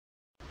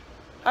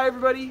Hi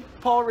everybody,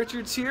 Paul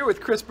Richards here with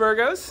Chris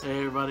Burgos. Hey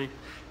everybody.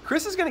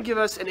 Chris is going to give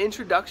us an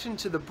introduction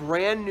to the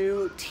brand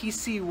new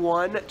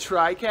TC1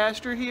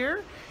 Tricaster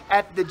here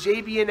at the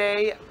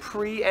JB&A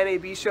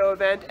pre-NAB show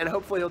event, and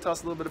hopefully he'll tell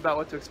us a little bit about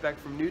what to expect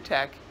from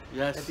NewTek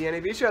at the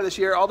NAB show this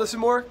year. All this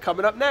and more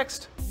coming up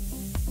next.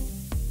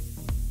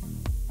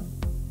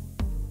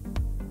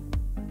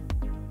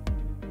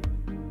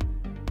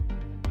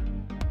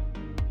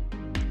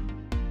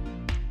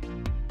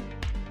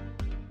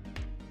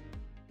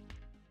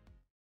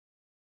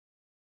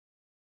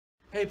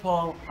 Hey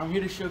Paul, I'm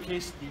here to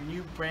showcase the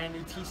new brand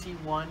new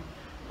TC1.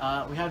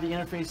 We have the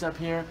interface up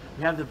here,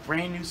 we have the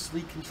brand new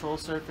sleek control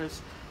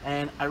surface,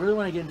 and I really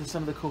want to get into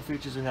some of the cool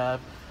features we have.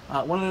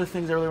 One of the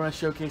things I really want to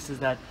showcase is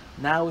that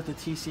now with the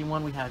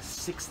TC1 we have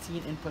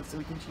 16 inputs that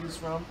we can choose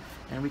from,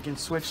 and we can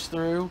switch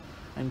through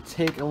and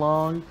take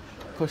along,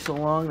 push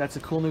along. That's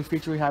a cool new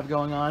feature we have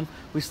going on.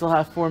 We still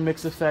have 4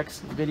 mix effects,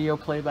 video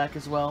playback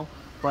as well,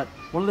 but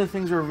one of the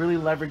things we're really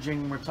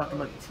leveraging when we're talking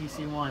about the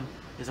TC1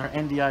 is our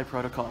NDI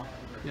protocol.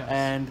 Yes.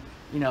 And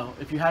you know,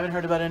 if you haven't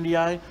heard about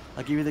NDI,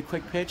 I'll give you the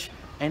quick pitch.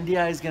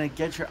 NDI is going to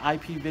get your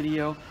IP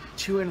video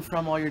to and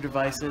from all your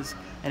devices,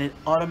 and it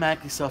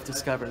automatically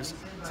self-discovers.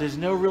 So there's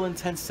no real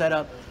intense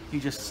setup. You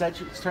just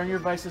turn your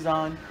devices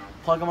on,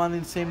 plug them on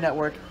the same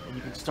network, and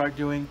you can start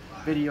doing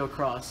video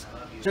across.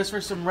 Just for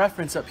some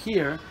reference up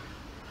here,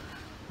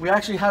 we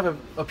actually have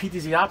a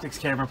PTZOptics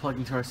camera plugged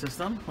into our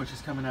system, which is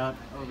coming out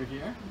over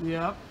here.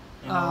 Yep.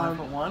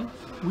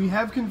 We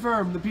have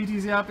confirmed the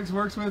PTZOptics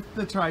works with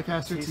the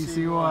Tricaster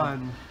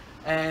TC1.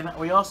 And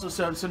we also,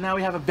 so now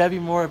we have a bevy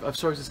more of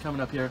sources coming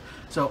up here.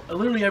 So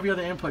literally every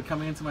other input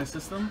coming into my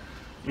system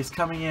is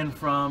coming in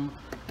from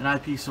an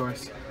IP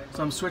source.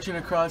 So I'm switching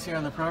across here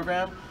on the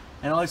program,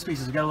 and all these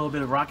pieces, we got a little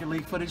bit of Rocket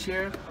League footage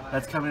here,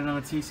 that's coming in on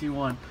the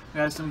TC1. We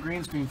have some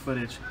green screen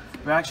footage.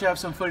 We actually have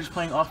some footage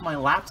playing off my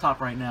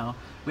laptop right now.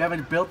 We have a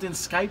built-in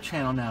Skype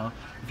channel now.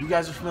 If you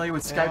guys are familiar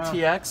with Skype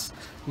TX,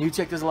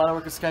 NewTek does a lot of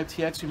work with Skype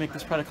TX. We make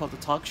this product called the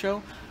Talk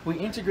Show. We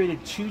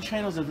integrated 2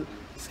 channels of the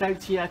Skype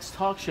TX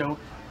Talk Show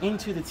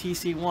into the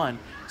TC1.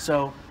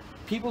 So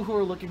people who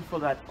are looking for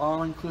that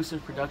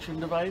all-inclusive production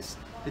device,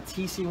 the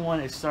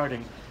TC1 is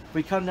starting. If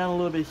we come down a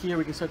little bit here,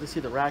 we can start to see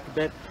the rack a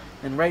bit.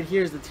 And right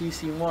here is the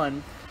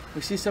TC1.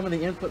 We see some of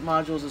the input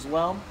modules as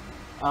well.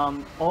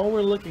 All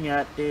we're looking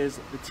at is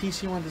the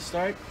TC1 to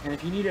start, and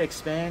if you need to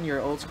expand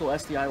your old school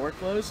SDI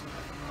workflows,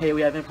 hey,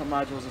 we have input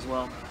modules as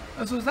well.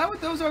 So is that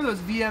what those are, those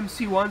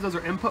VMC1s? Those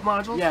are input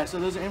modules? Yeah, so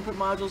those are input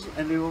modules,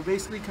 and they will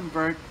basically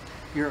convert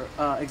your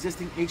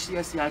existing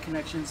HD-SDI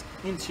connections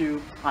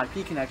into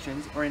IP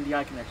connections, or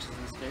NDI connections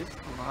in this case.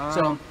 Wow.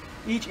 So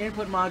each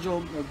input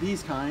module of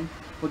these kind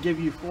will give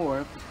you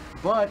 4,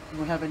 but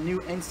we'll have a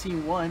new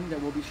NC1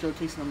 that we'll be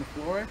showcasing on the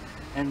floor,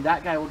 and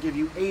that guy will give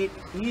you 8,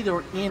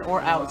 either in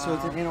or out. Wow. So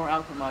it's an in or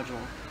output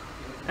module.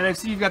 And I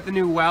see you've got the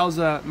new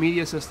Wowza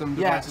media system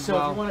device as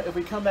well. So if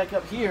we come back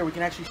up here, we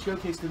can actually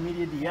showcase the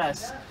Media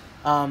DS.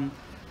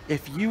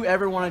 If you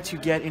ever wanted to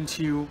get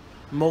into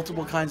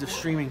multiple kinds of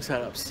streaming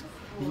setups,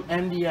 the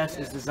MDS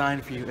is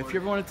designed for you. If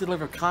you ever want to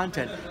deliver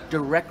content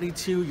directly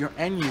to your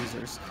end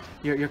users,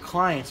 your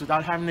clients,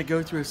 without having to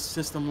go through a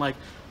system like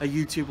a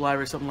YouTube Live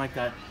or something like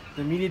that,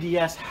 the Media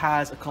DS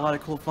has a lot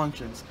of cool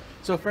functions.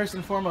 So first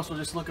and foremost, we'll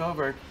just look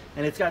over,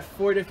 and it's got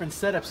 4 different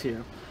setups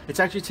here. It's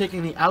actually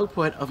taking the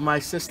output of my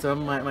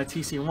system, my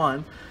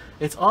TC1.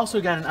 It's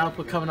also got an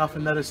output coming off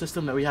another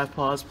system that we have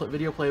paused,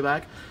 video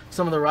playback,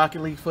 some of the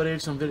Rocket League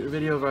footage, some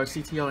video of our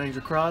CTO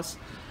Angel Cross,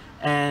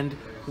 and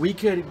we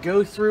could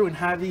go through and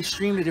have these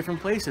streamed to different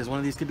places. One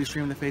of these could be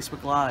streamed to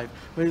Facebook Live,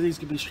 one of these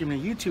could be streamed to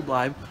YouTube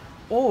Live,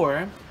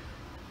 or,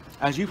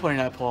 as you pointed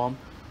out, Paul,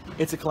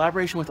 it's a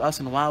collaboration with us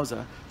and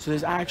Wowza. So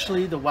there's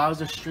actually the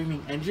Wowza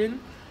streaming engine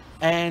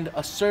and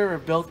a server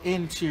built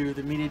into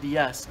the Media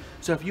DS.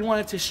 So if you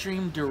wanted to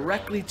stream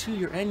directly to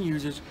your end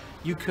users,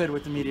 you could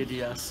with the Media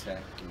DS.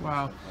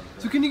 Wow.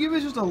 So can you give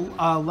us just a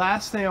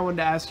last thing I wanted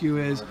to ask you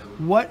is,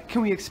 what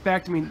can we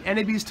expect? I mean,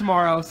 NAB's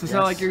tomorrow, so it's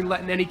not like you're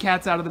letting any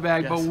cats out of the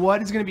bag, but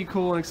what is going to be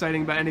cool and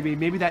exciting about NAB?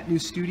 Maybe that new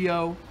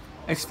studio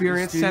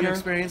experience center?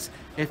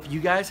 If you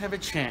guys have a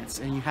chance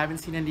and you haven't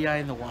seen NDI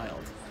in the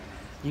wild,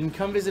 you can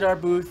come visit our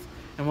booth,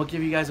 and we'll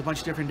give you guys a bunch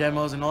of different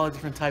demos and all the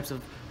different types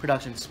of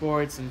production,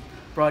 sports and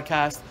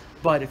broadcast.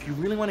 But if you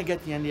really want to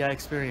get the NDI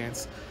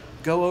experience,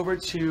 go over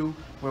to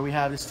where we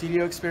have the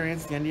studio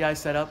experience, the NDI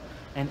setup,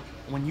 and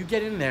when you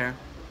get in there,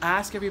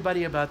 ask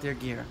everybody about their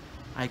gear.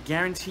 I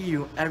guarantee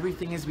you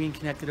everything is being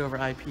connected over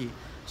IP.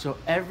 So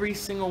every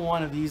single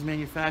one of these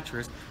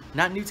manufacturers,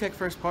 not NewTek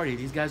first party,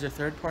 these guys are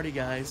third party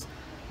guys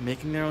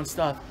making their own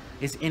stuff,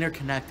 is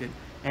interconnected,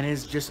 and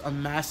is just a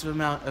massive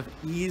amount of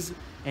ease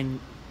and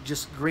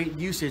just great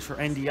usage for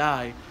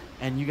NDI,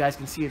 and you guys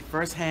can see it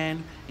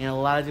firsthand in a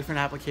lot of different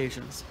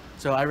applications.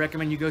 So I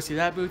recommend you go see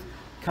that booth,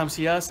 come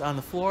see us on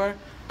the floor,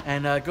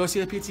 and go see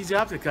the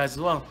PTZOptics guys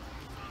as well.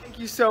 Thank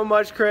you so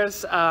much,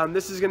 Chris.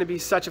 This is going to be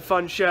such a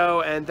fun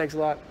show, and thanks a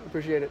lot.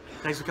 Appreciate it.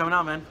 Thanks for coming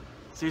out, man.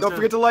 See you soon. Don't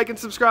forget to like and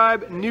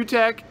subscribe.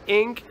 NewTek,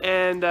 Inc.,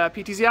 and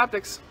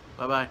PTZOptics.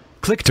 Bye-bye.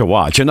 Click to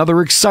watch another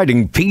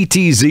exciting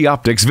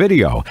PTZOptics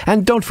video,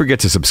 and don't forget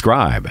to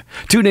subscribe.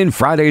 Tune in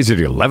Fridays at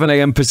 11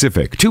 a.m.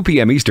 Pacific, 2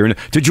 p.m. Eastern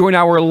to join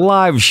our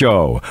live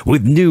show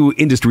with new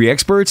industry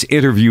experts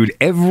interviewed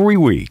every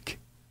week.